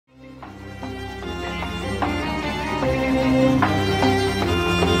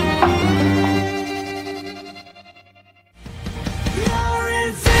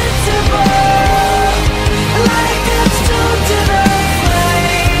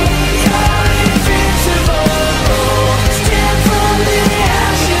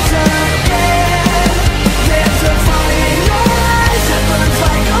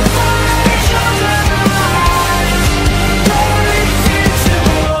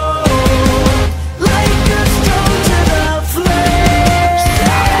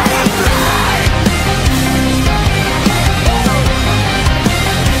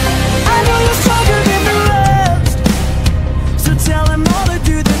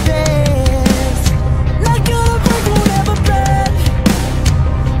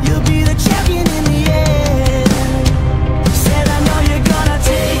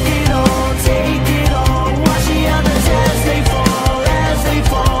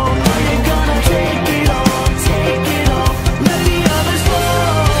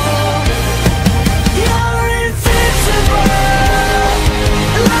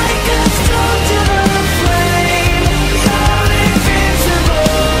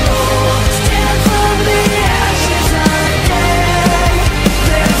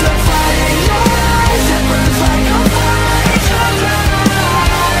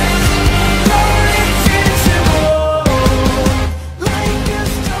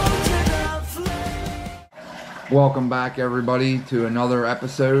Welcome back, everybody, to another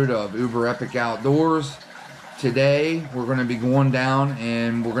episode of Uber Epic Outdoors. Today we're going to be going down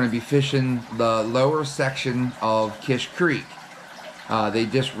and we're going to be fishing the lower section of Kish Creek. They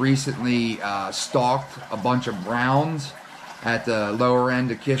just recently stocked a bunch of browns at the lower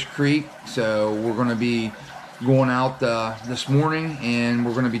end of Kish Creek, so we're going to be going out this morning and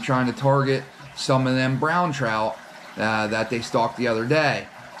we're going to be trying to target some of them brown trout that they stocked the other day.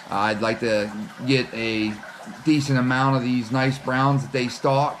 I'd like to get a decent amount of these nice browns that they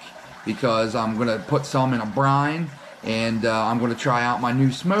stock because I'm going to put some in a brine, and I'm going to try out my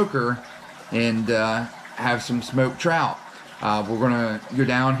new smoker and have some smoked trout. We're going to go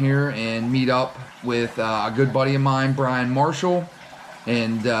down here and meet up with a good buddy of mine, Brian Marshall,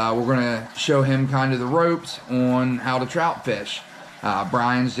 and we're going to show him kind of the ropes on how to trout fish.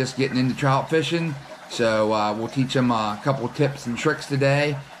 Brian's just getting into trout fishing, so we'll teach him a couple of tips and tricks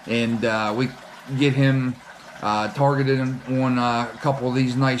today, and we get him targeted on a couple of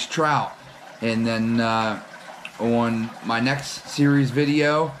these nice trout. And then on my next series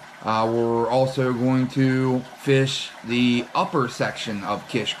video, we're also going to fish the upper section of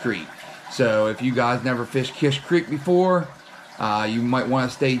Kish Creek. So if you guys never fished Kish Creek before, you might want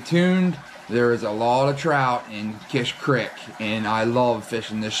to stay tuned. There is a lot of trout in Kish Creek, and I love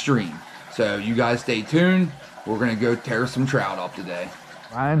fishing this stream. So you guys stay tuned. We're going to go tear some trout up today.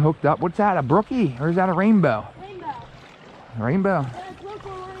 Ryan hooked up. What's that, a brookie or is that a rainbow? Rainbow. Rainbow. Yeah, it's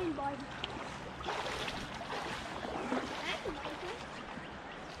local rainbow.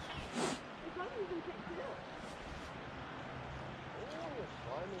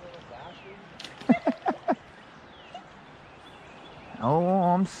 Oh,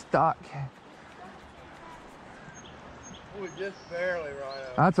 I'm stuck. We just barely right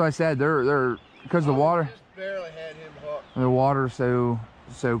up. That's what I said. They're because the water. Just barely had him hooked. The water's so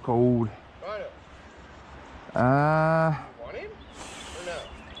cold. Right up. Uh. You want him or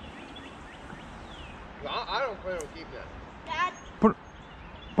no? I don't plan on keeping that. Dad. Put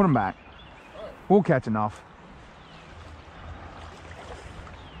them back. All right. We'll catch enough.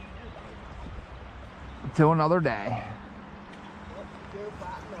 Until another day. Go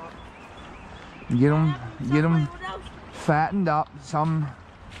fatten up. Get them fattened up. Some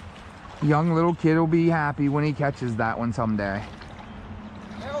young little kid will be happy when he catches that one someday.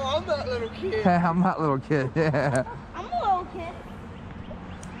 Hell, I'm that little kid. I'm that little kid. Yeah. I'm a little kid.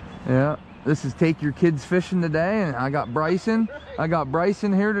 Yeah. This is Take Your Kids Fishing today, and I got Bryson. I got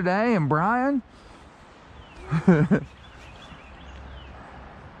Bryson here today, and Brian. Brian,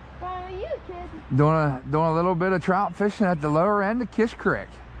 are you a kid? Doing a little bit of trout fishing at the lower end of Kish Creek.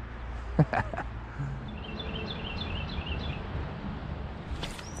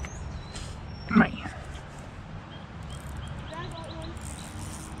 Man.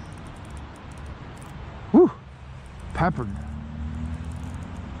 Whew. Peppered.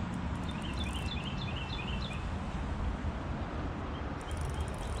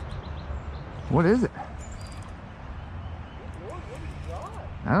 What is it?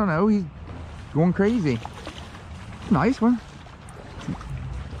 I don't know. He's going crazy. Nice one.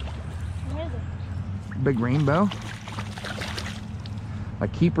 What is it? Big rainbow. A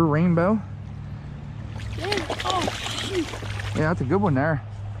keeper rainbow. Oh, shoot. Yeah, that's a good one there.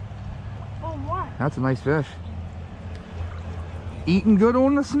 Oh, what? That's a nice fish. Eating good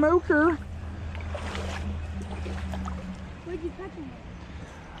on the smoker. Where'd you catch him?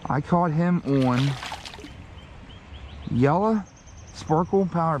 I caught him on yellow sparkle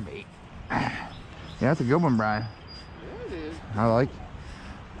power bait. Yeah, that's a good one, Brian. Yeah, it is. I like.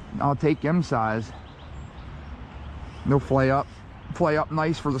 I'll take them size. They'll flay up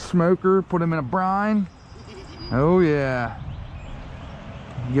nice for the smoker. Put them in a brine. Oh yeah.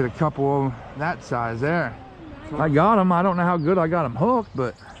 Get a couple of that size there. I got them. I don't know how good I got them hooked,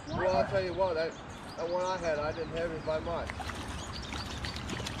 but Well, I'll tell you what, that one I had, I didn't have it by much.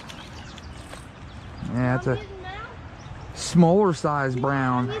 yeah, it's a He's now? smaller size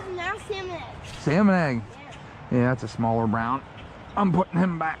brown. He's now salmon egg. Salmon egg. Yeah. Yeah, that's a smaller brown. I'm putting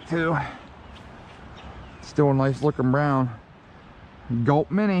him back too. Still a nice looking brown.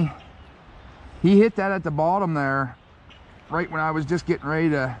 Gulp mini. He hit that at the bottom there, right when I was just getting ready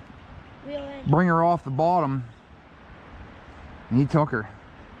to Really? bring her off the bottom. And he took her.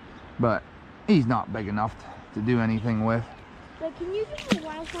 But he's not big enough to do anything with. But can you give me a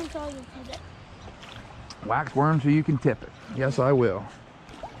wax one so I can tip it? Wax worm so you can tip it. Yes, I will.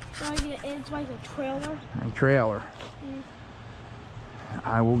 So I get, it's like a trailer. A trailer. Mm.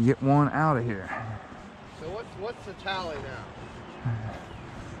 I will get one out of here. So what's the tally now?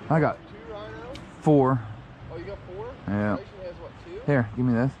 I got 2 rhinos? 4. Oh, you got 4? Yeah. Jason has what, 2? Here, give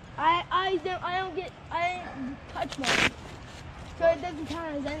me this. I didn't touch mine. So it doesn't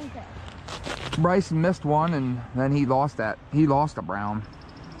count as anything. Bryson missed one and then he lost that. He lost a brown.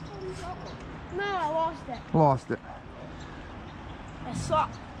 No, I lost it. Lost it. I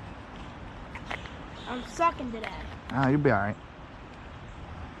suck. I'm sucking today. Ah, you'll be alright.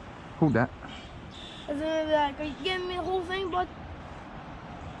 Hold that. And then they're like, are you giving me the whole thing, bud?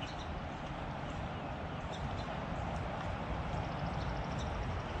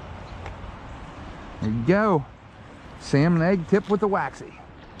 There you go. Salmon egg tip with the waxy.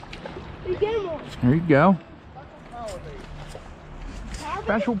 You get him one. There you go. Power bait.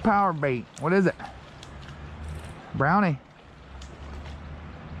 Special power bait. What is it? Brownie.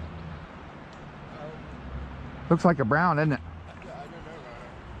 Looks like a brown, isn't it? Yeah, I don't know,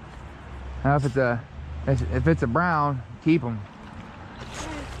 Rhino. Now if it's a brown, keep them.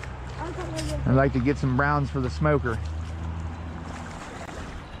 I'd like to get some browns for the smoker.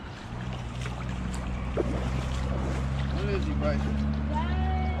 What is he, Bryson?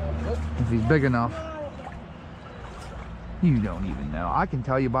 If he's big enough. You don't even know. I can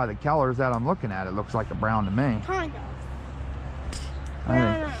tell you by the colors that I'm looking at, it looks like a brown to me. Kind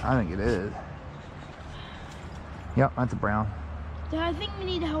of. I think it is. Yep, that's a brown. So I think we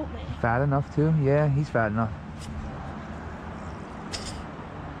need to help me. Fat enough too? Yeah, he's fat enough.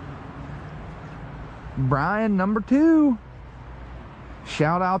 Brian, number 2.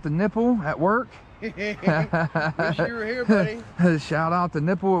 Shout out to Nipple at work. Wish you were here, buddy. Shout out to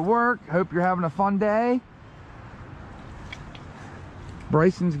Nipple at work. Hope you're having a fun day.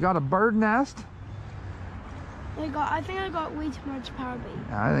 Bryson's got a bird nest. I think I got way too much power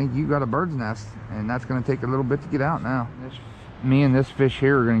bait. I think you got a bird's nest, and that's going to take a little bit to get out now. Me and this fish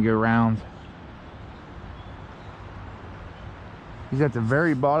here are going to go rounds. He's at the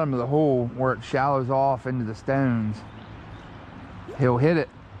very bottom of the hole where it shallows off into the stones. He'll hit it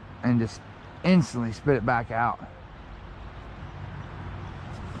and just instantly spit it back out.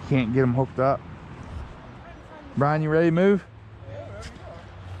 Can't get him hooked up. Brian, you ready to move?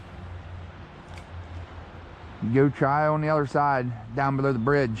 Go try on the other side, down below the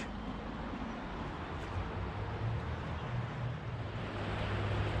bridge.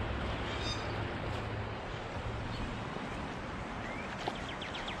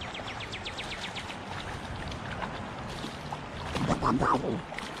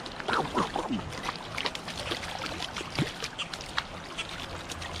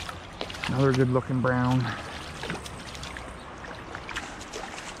 Another good looking brown.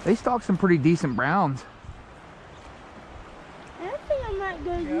 They stock some pretty decent browns. I don't think I'm that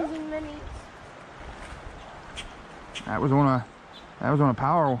good at using minis. That was on a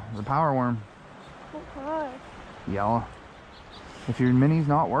power worm. What color? Yellow. If your mini's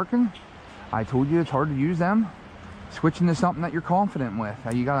not working, I told you it's hard to use them. Switching to something that you're confident with.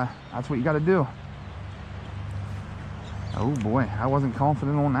 That's what you gotta do. Oh boy, I wasn't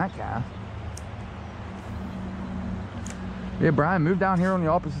confident on that cast. Yeah, Brian, move down here on the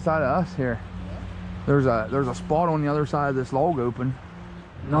opposite side of us here. There's a spot on the other side of this log open.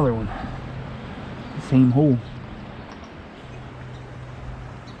 Another one. Same hole.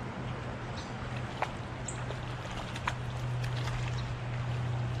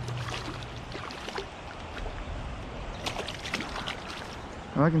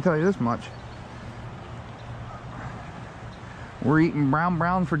 Well, I can tell you this much. We're eating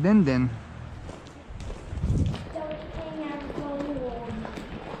brown for Din Din.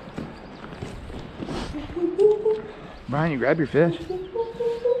 Brian, you grab your fish.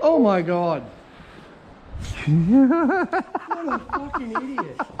 Oh my God. What a fucking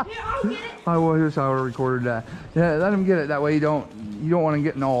idiot. Here, I'll get it. I wish I would have recorded that. Yeah, let him get it. That way you don't want to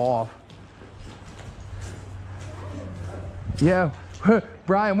get all off. Yeah,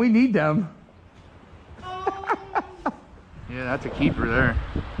 Brian, we need them. Yeah, that's a keeper there.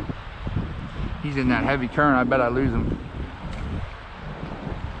 He's in that heavy current. I bet I lose him.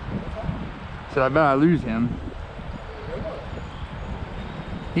 So I bet I lose him.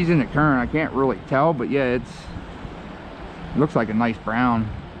 He's in the current. I can't really tell, but yeah, it looks like a nice brown.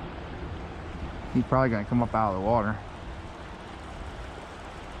 He's probably gonna come up out of the water.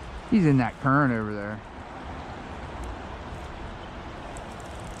 He's in that current over there.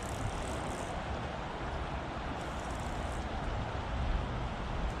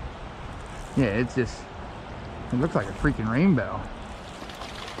 Yeah, it looks like a freaking rainbow.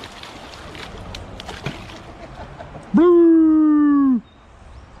 Boo!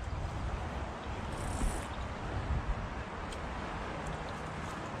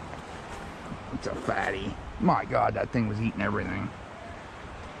 It's a fatty. My God, that thing was eating everything.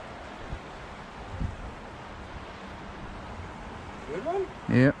 Good one?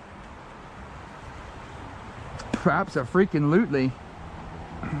 Yep. Perhaps a freaking lutely.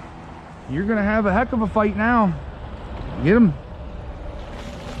 You're gonna have a heck of a fight now. Get him.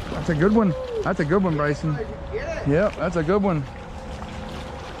 That's a good one. That's a good one, Bryson. Yep, that's a good one.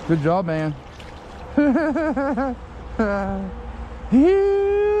 Good job, man.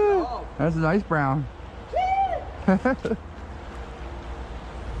 That's a nice brown.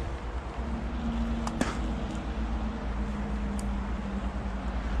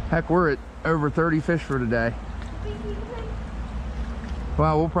 Heck, we're at over 30 fish for today.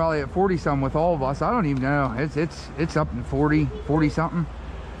 Well, we'll probably at 40 some with all of us. I don't even know. It's up in 40 something.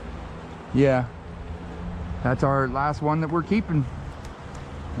 Yeah, that's our last one that we're keeping.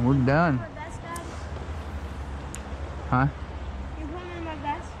 We're done. Huh? You put them in my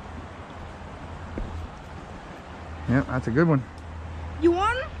vest. Yep, that's a good one. You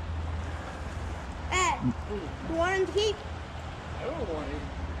want them? Ed, you want them to keep? I don't want him.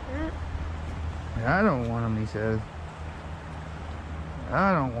 I don't want them, he says.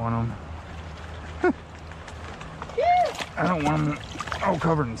 I don't want them. I don't want them all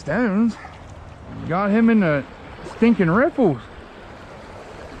covered in stones. Got him in the stinking riffles.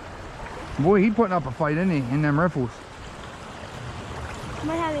 Boy, he putting up a fight, isn't he, in them riffles? I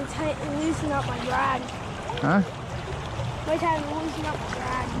might have to loosen up my drag. Huh? Might have to loosen up my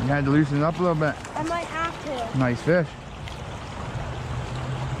drag. You had to loosen it up a little bit. I might have to. Nice fish.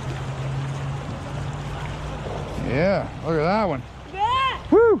 Yeah, look at that one. Yeah!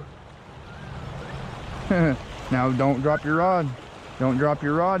 Woo! Now don't drop your rod. Don't drop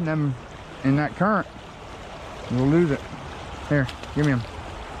your rod in that current. You'll lose it. Here, give me him.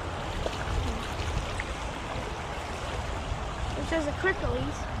 It says a crick at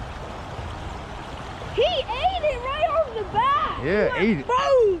least. He ate it right off the bat! Yeah, ate it.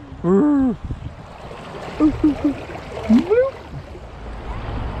 Boom!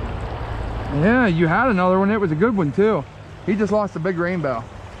 Yeah, you had another one. It was a good one too. He just lost a big rainbow.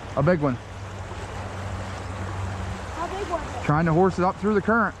 A big one. How big was it? Trying to horse it up through the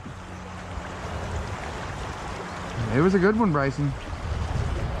current. It was a good one, Bryson.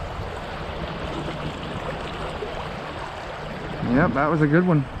 Yep, that was a good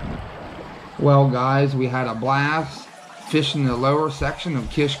one. Well, guys, we had a blast fishing the lower section of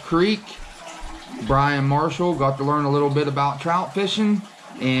Kish Creek. Brian Marshall got to learn a little bit about trout fishing,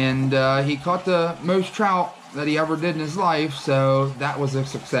 and he caught the most trout that he ever did in his life, so that was a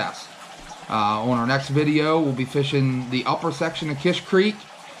success. On our next video, we'll be fishing the upper section of Kish Creek,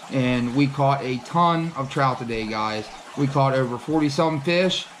 and we caught a ton of trout today, guys. We caught over 40-some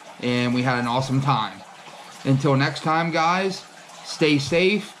fish, and we had an awesome time. Until next time, guys, stay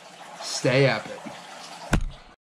safe, stay epic.